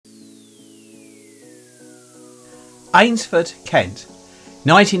Eynsford Kent,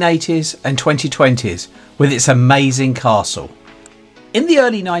 1980s and 2020s, with its amazing castle. In the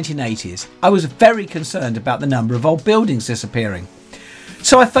early 1980s, I was very concerned about the number of old buildings disappearing.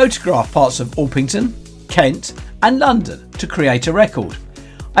 So I photographed parts of Orpington, Kent and London to create a record.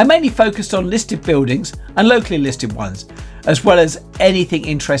 I mainly focused on listed buildings and locally listed ones, as well as anything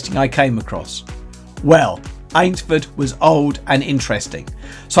interesting I came across. Well, Eynsford was old and interesting,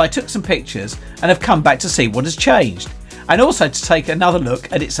 so I took some pictures and have come back to see what has changed, and also to take another look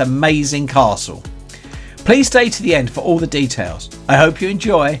at its amazing castle. Please stay to the end for all the details. I hope you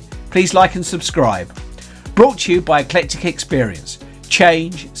enjoy. Please like and subscribe. Brought to you by Eclectic Experience.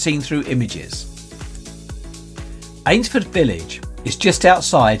 Change seen through images. Eynsford Village is just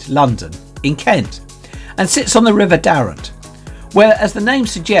outside London in Kent and sits on the River Darent, where, as the name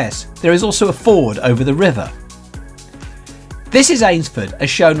suggests, there is also a ford over the river. This is Eynsford as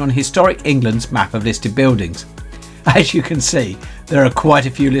shown on Historic England's map of listed buildings. As you can see, there are quite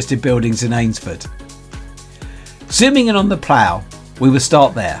a few listed buildings in Eynsford. Zooming in on the Plough, we will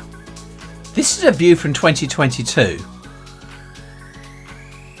start there. This is a view from 2022.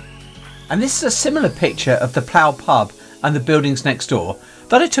 And this is a similar picture of the Plough pub and the buildings next door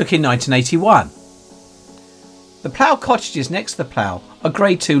that I took in 1981. The Plough cottages next to the Plough are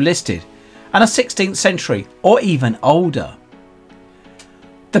Grade 2 listed and are 16th century or even older.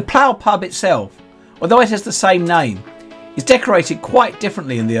 The Plough pub itself, although it has the same name, is decorated quite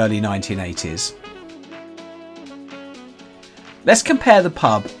differently in the early 1980s. Let's compare the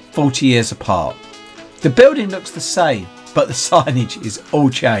pub 40 years apart. The building looks the same, but the signage is all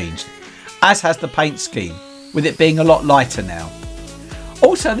changed, as has the paint scheme, with it being a lot lighter now.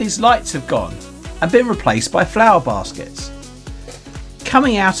 Also, these lights have gone and been replaced by flower baskets.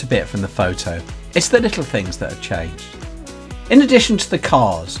 Coming out a bit from the photo, it's the little things that have changed. In addition to the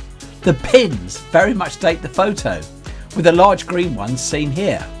cars, the pins very much date the photo, with the large green ones seen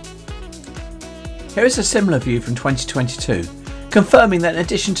here. Here is a similar view from 2022, confirming that in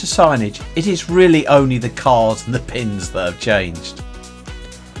addition to signage, it is really only the cars and the pins that have changed.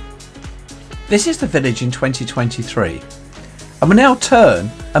 This is the village in 2023, and we'll now turn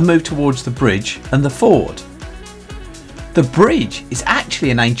and move towards the bridge and the ford. The bridge is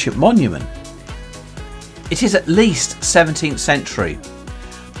actually an ancient monument. It is at least 17th century,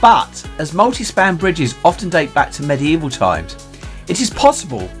 but as multi-span bridges often date back to medieval times, it is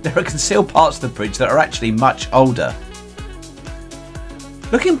possible there are concealed parts of the bridge that are actually much older.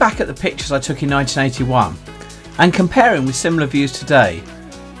 Looking back at the pictures I took in 1981 and comparing with similar views today,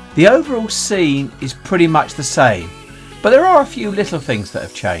 the overall scene is pretty much the same, but there are a few little things that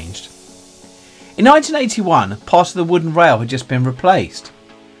have changed. In 1981, part of the wooden rail had just been replaced.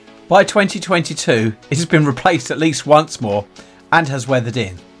 By 2022, it has been replaced at least once more and has weathered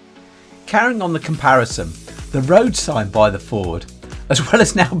in. Carrying on the comparison, the road sign by the ford, as well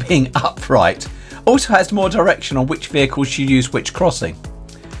as now being upright, also has more direction on which vehicles should use which crossing.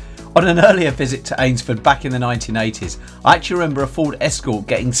 On an earlier visit to Eynsford back in the 1980s, I actually remember a Ford Escort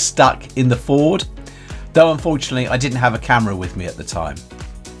getting stuck in the ford, though unfortunately I didn't have a camera with me at the time.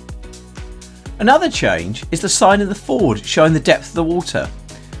 Another change is the sign in the ford showing the depth of the water,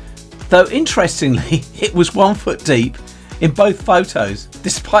 though interestingly it was 1 foot deep in both photos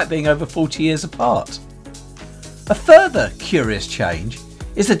despite being over 40 years apart. A further curious change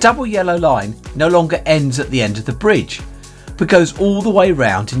is the double yellow line no longer ends at the end of the bridge, but goes all the way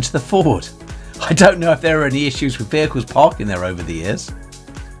round into the ford. I don't know if there are any issues with vehicles parking there over the years.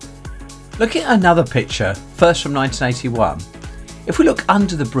 Looking at another picture, first from 1981, if we look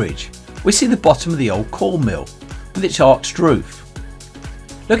under the bridge, we see the bottom of the old corn mill with its arched roof.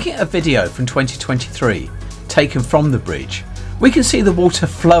 Looking at a video from 2023 taken from the bridge, we can see the water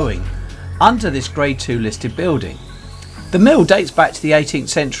flowing under this Grade 2 listed building. The mill dates back to the 18th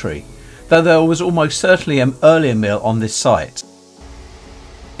century, though there was almost certainly an earlier mill on this site.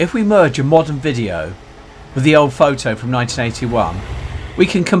 If we merge a modern video with the old photo from 1981, we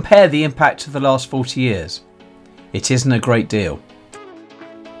can compare the impact of the last 40 years. It isn't a great deal.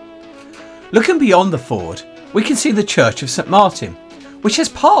 Looking beyond the ford, we can see the Church of St Martin, which has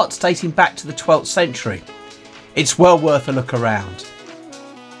parts dating back to the 12th century. It's well worth a look around.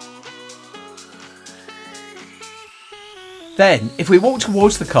 Then, if we walk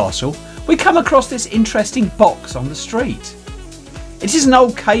towards the castle, we come across this interesting box on the street. It is an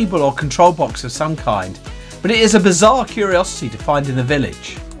old cable or control box of some kind, but it is a bizarre curiosity to find in the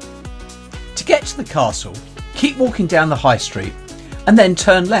village. To get to the castle, keep walking down the high street and then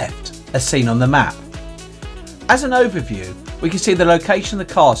turn left, as seen on the map. As an overview, we can see the location of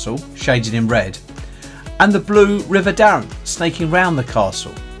the castle, shaded in red, and the blue River Darent snaking round the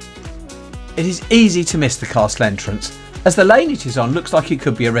castle. it is easy to miss the castle entrance, as the lane it is on looks like it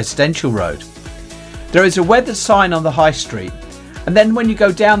could be a residential road. There is a weathered sign on the high street, and then when you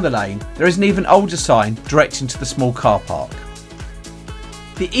go down the lane there is an even older sign directing to the small car park.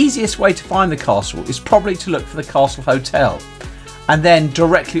 The easiest way to find the castle is probably to look for the Castle Hotel, and then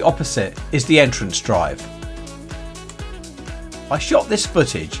directly opposite is the entrance drive. I shot this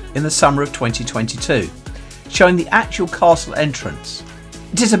footage in the summer of 2022, showing the actual castle entrance.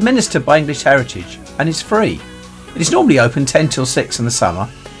 It is administered by English Heritage and is free. It is normally open 10 till 6 in the summer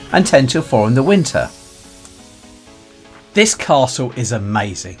and 10 till 4 in the winter. This castle is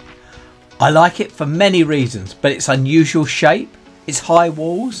amazing. I like it for many reasons, but its unusual shape, its high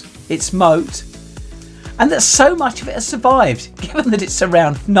walls, its moat, and that so much of it has survived, given that it's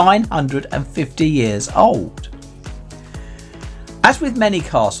around 950 years old. As with many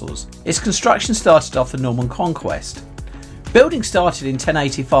castles, its construction started off the Norman Conquest. Building started in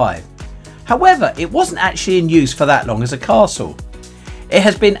 1085. However, it wasn't actually in use for that long as a castle. It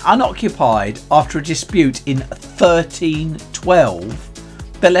has been unoccupied after a dispute in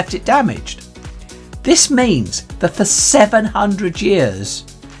 1312 that left it damaged. This means that for 700 years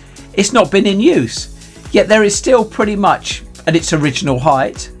it's not been in use, yet there is still pretty much at its original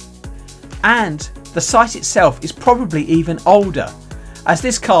height, and the site itself is probably even older, as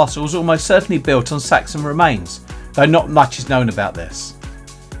this castle was almost certainly built on Saxon remains, though not much is known about this.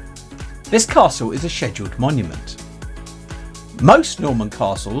 This castle is a scheduled monument. Most Norman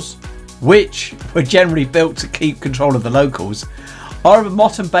castles, which were generally built to keep control of the locals, are of a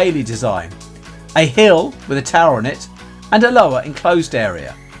Motte and Bailey design, a hill with a tower on it and a lower enclosed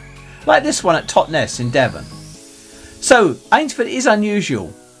area, like this one at Totnes in Devon. So Eynsford is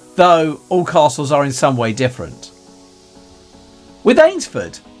unusual, though all castles are in some way different. With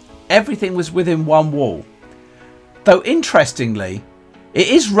Eynsford, everything was within one wall, though interestingly it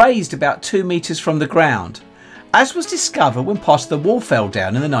is raised about 2 metres from the ground, as was discovered when part of the wall fell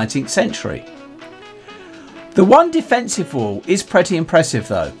down in the 19th century. The one defensive wall is pretty impressive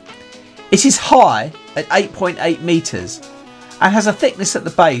though. It is high at 8.8 metres and has a thickness at the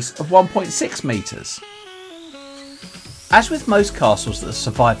base of 1.6 metres. As with most castles that have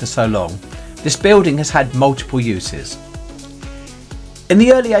survived for so long, this building has had multiple uses. In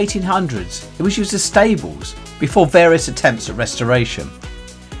the early 1800s, it was used as stables before various attempts at restoration.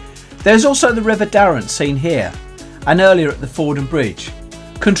 There is also the River Darent seen here, and earlier at the ford and bridge.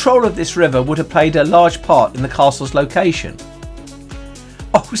 Control of this river would have played a large part in the castle's location.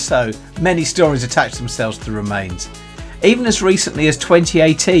 Also, many stories attach themselves to the remains, even as recently as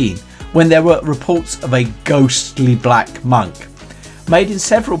 2018, when there were reports of a ghostly black monk, made in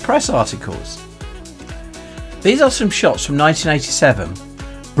several press articles. These are some shots from 1987,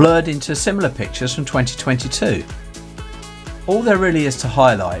 blurred into similar pictures from 2022. All there really is to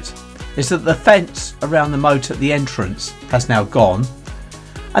highlight is that the fence around the moat at the entrance has now gone,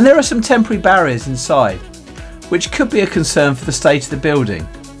 and there are some temporary barriers inside, which could be a concern for the state of the building.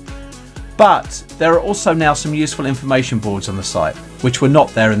 But there are also now some useful information boards on the site, which were not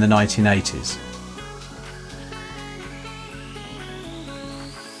there in the 1980s.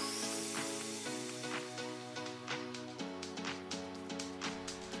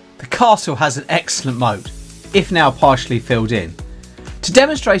 The castle has an excellent moat, if now partially filled in. To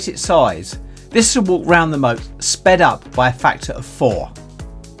demonstrate its size, this is a walk round the moat sped up by a factor of 4.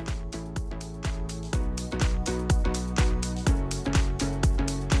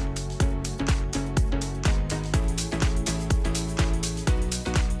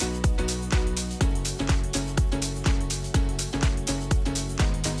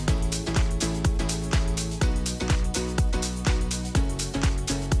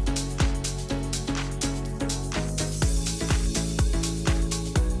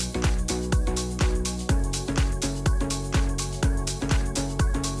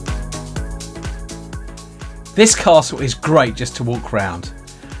 This castle is great just to walk round,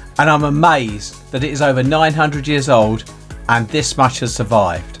 and I'm amazed that it is over 900 years old and this much has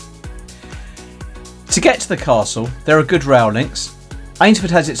survived. To get to the castle there are good rail links,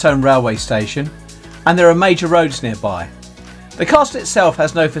 Eynsford has its own railway station, and there are major roads nearby. The castle itself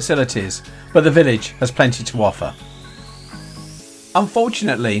has no facilities, but the village has plenty to offer.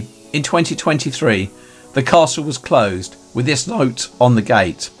 Unfortunately, in 2023 the castle was closed with this note on the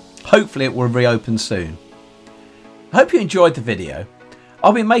gate. Hopefully it will reopen soon. I hope you enjoyed the video.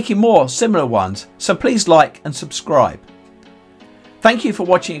 I'll be making more similar ones, so please like and subscribe. Thank you for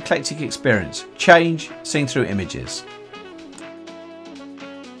watching Eclectic Experience, change seen through images.